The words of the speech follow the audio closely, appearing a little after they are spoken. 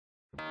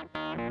Back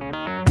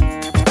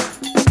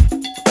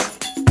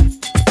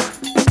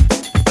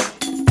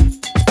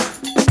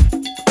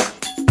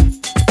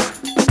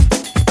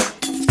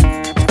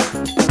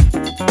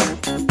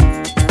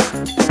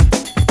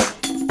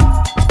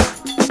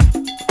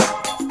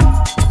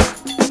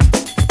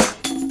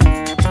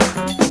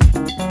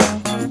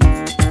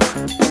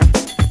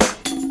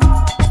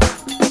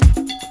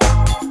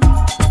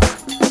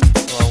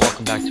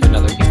to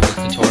another GIMP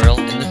tutorial.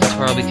 In this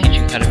tutorial I'll be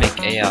teaching how to make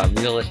a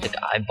realistic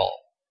eyeball.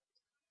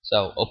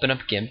 So open up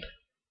GIMP,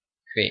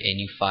 create a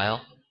new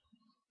file,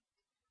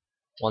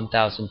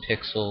 1000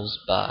 pixels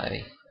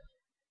by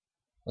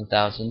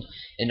 1000,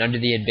 and under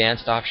the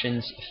advanced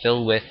options,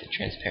 fill with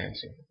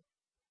transparency.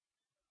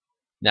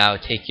 Now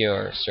take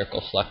your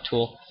circle select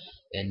tool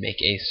and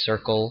make a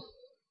circle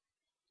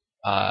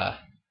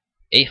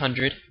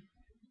 800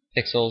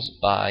 pixels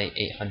by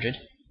 800.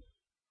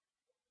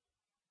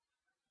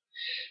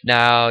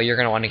 Now you're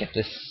going to want to get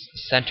this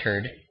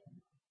centered,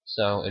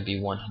 so it'd be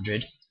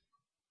 100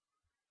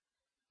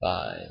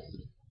 by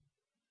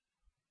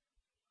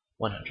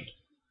 100.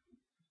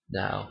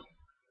 Now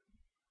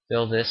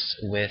fill this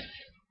with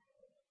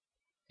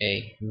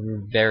a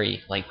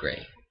very light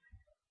gray,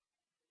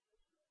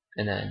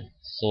 and then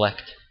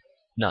select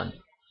none.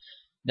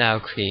 Now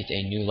create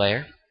a new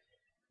layer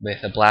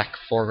with a black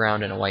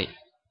foreground and a white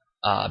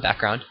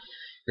background.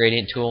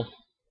 Gradient tool,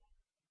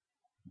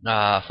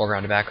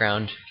 foreground to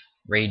background,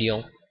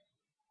 radial,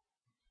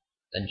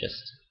 then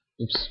just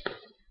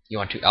you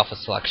want to alpha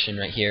selection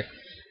right here,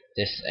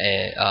 this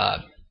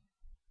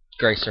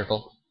gray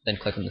circle, then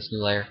click on this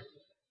new layer.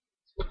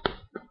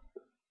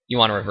 You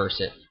want to reverse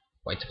it,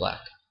 white to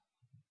black,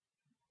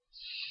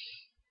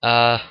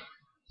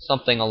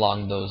 something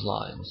along those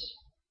lines.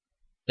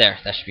 There,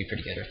 that should be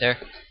pretty good right there.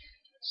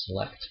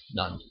 Select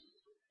none.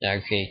 Now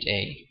create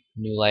a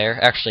new layer.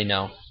 Actually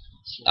no,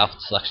 alpha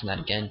selection that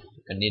again,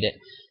 you're gonna need it.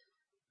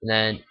 And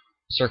then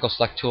circle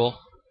select tool,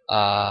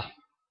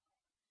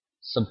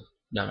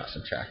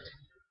 subtract.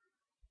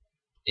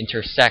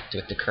 Intersect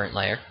with the current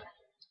layer.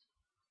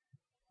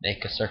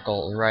 Make a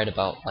circle right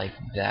about like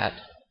that.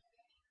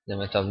 Then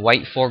with a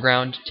white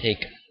foreground,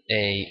 take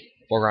a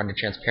foreground to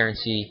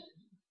transparency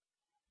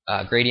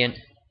gradient,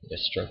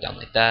 just stroke down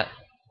like that.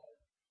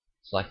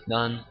 Select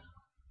none.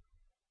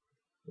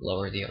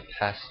 Lower the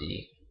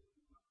opacity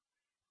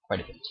quite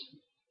a bit.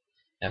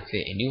 Now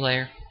create a new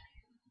layer.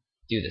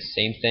 Do the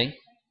same thing.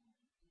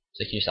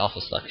 So you can use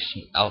alpha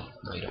selection. No,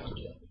 you don't want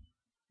to do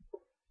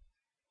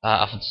that.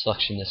 Alpha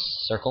selection this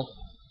circle.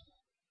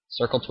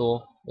 Circle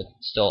tool, with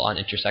still on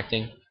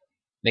intersecting.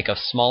 Make a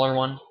smaller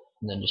one,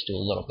 and then just do a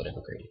little bit of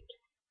a gradient.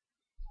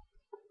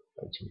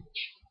 Not too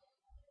much.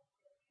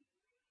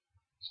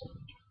 So,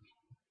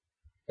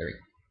 there we go.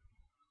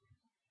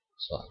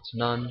 Select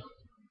none.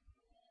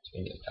 It's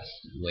going to get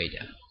opacity way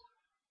down.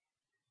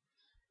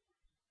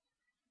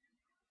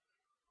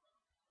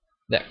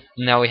 There.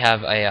 Now we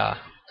have a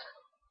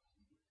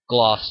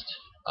glossed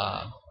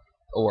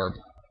orb.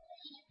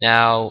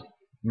 Now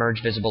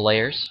merge visible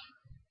layers.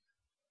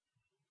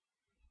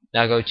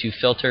 Now go to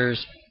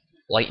filters,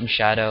 light and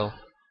shadow,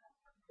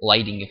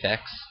 lighting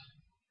effects.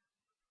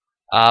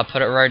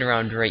 Put it right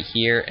around right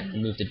here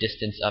and move the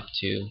distance up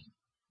to.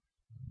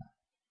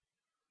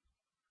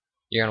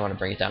 You're gonna want to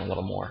bring it down a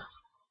little more.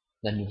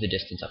 Then move the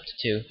distance up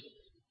to 2.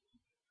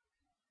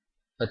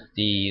 Put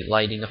the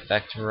lighting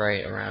effect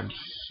right around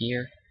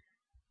here.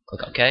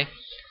 Click OK.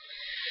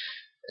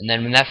 And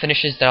then when that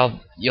finishes,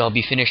 you'll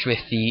be finished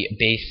with the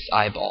base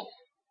eyeball.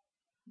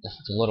 This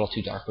is a little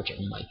too dark, which it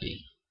might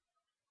be.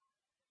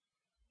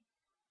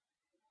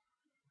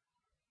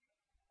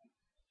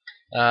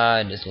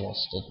 It is still a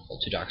little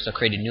too dark. So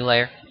create a new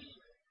layer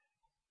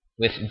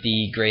with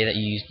the gray that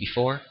you used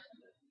before.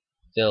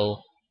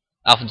 Fill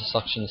alpha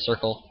selection the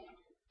circle.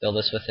 Fill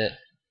this with it.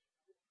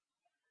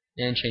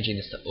 And changing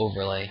this to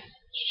overlay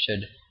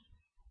should.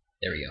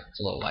 There we go. It's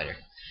a little lighter.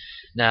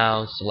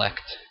 Now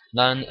select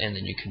none, and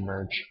then you can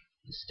merge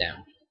this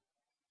down.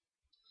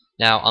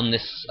 Now on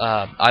this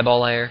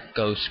eyeball layer,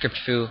 go script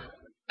foo.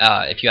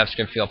 If you have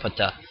script foo, I'll put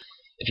the.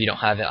 If you don't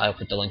have it, I'll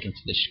put the link into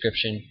the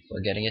description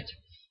for getting it.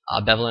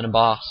 Bevel and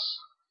emboss.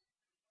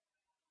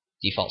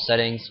 Default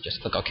settings.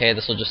 Just click OK.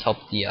 This will just help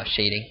the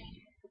shading.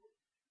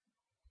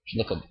 Should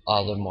look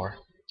a little more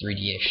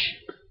 3D-ish.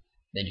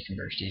 Then you can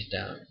merge these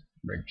down.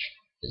 Merge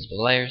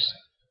visible layers.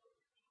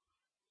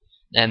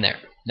 And there.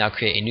 Now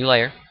create a new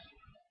layer.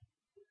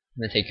 And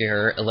then take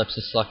your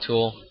ellipsis select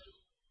tool.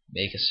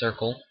 Make a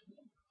circle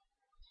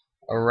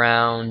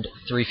around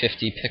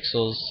 350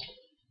 pixels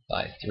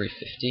by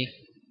 350.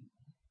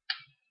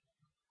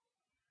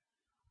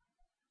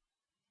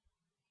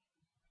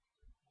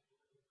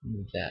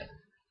 Move that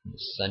in the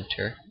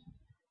center,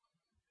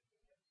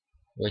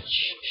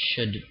 which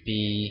should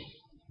be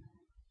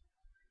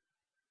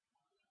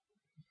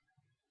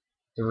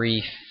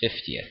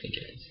 350, I think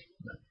it is.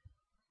 No.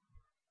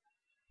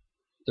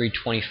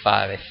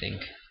 325, I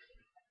think.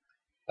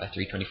 By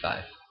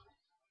 325.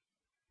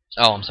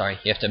 Oh, I'm sorry.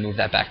 You have to move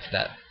that back to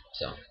that.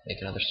 So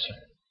make another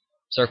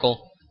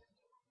circle.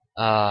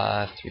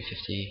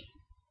 350.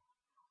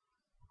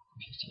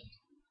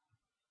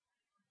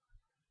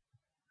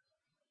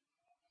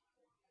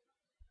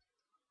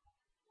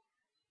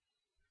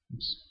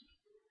 Oops.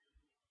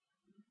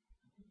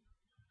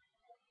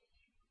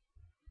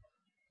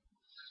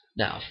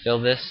 Now fill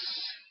this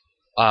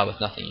with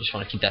nothing. You just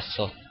want to keep that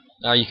still.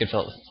 Or you could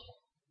fill it with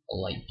a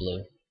light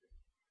blue.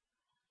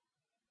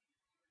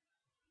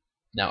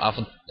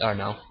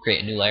 Now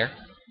create a new layer.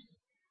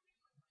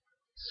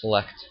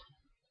 Select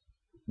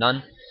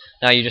none.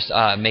 Now you're just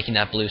making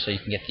that blue so you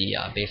can get the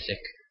basic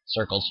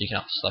circle so you can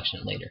have selection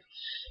it later.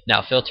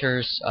 Now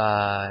filters,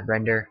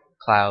 render,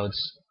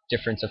 clouds,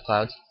 difference of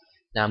clouds.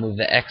 Now move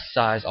the X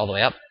size all the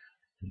way up,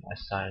 and Y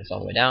size all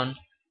the way down.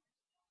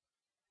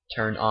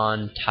 Turn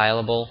on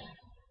tileable,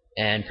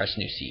 and press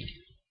new seed.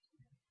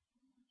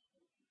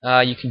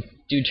 You can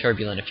do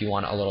turbulent if you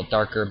want it a little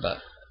darker,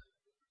 but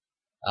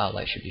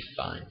light should be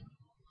fine.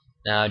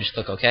 Now just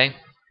click OK.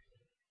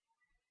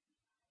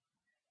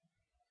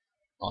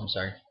 Oh, I'm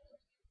sorry.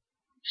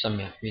 For some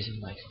reason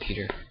my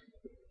computer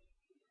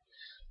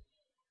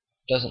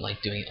doesn't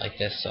like doing it like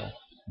this, so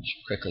I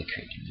should quickly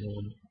create a new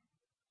one.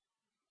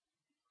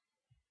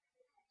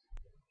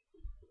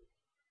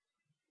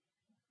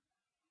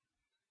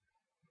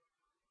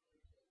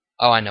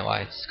 Oh, I know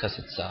why. It's because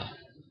it's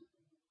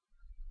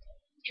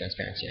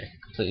transparency. I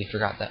completely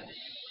forgot that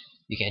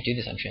you can't do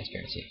this on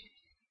transparency.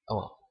 Oh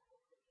well.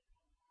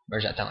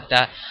 Merge that down like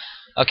that.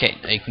 Okay,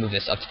 now you can move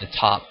this up to the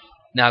top.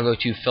 Now go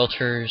to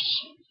filters,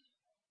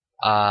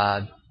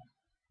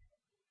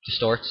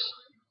 distorts,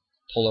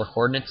 polar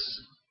coordinates,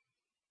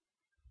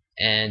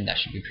 and that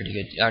should be pretty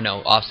good. Oh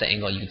no, offset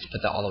angle. You can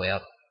put that all the way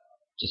up.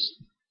 Just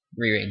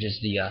rearranges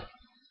the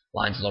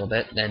lines a little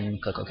bit. Then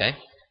click OK.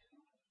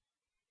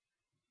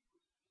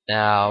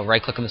 Now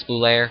right click on this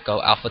blue layer,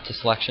 go alpha to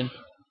selection,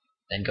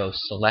 then go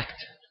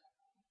select,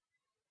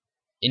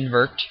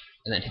 invert,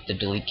 and then hit the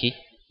delete key.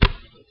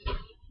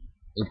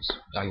 Oops,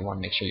 oh, you want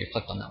to make sure you're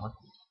clicked on that one.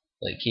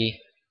 Delete key,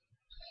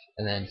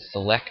 and then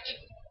select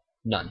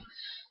none.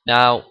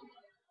 Now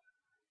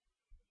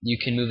you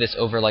can move this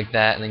over like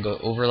that, and then go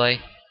overlay,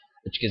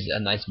 which gives it a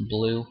nice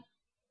blue.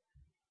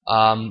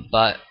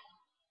 But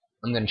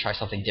I'm going to try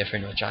something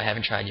different, which I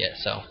haven't tried yet.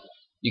 So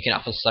you can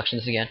alpha selection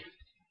this again,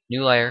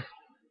 new layer,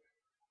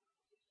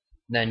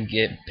 then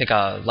pick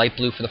a light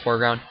blue for the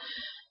foreground,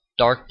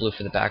 dark blue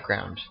for the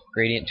background,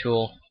 gradient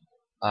tool,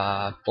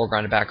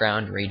 foreground to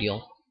background,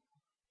 radial,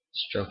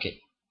 stroke it.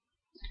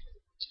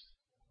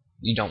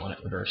 You don't want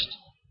it reversed.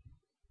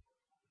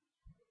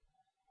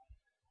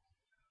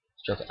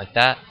 Stroke it like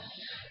that,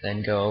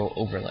 then go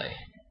overlay.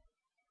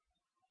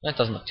 That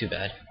doesn't look too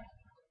bad.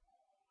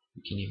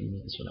 You can even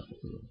move this one up a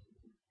little.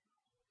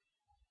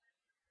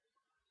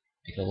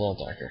 Make it a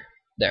little darker.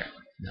 There.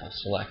 Now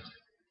select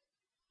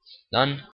none.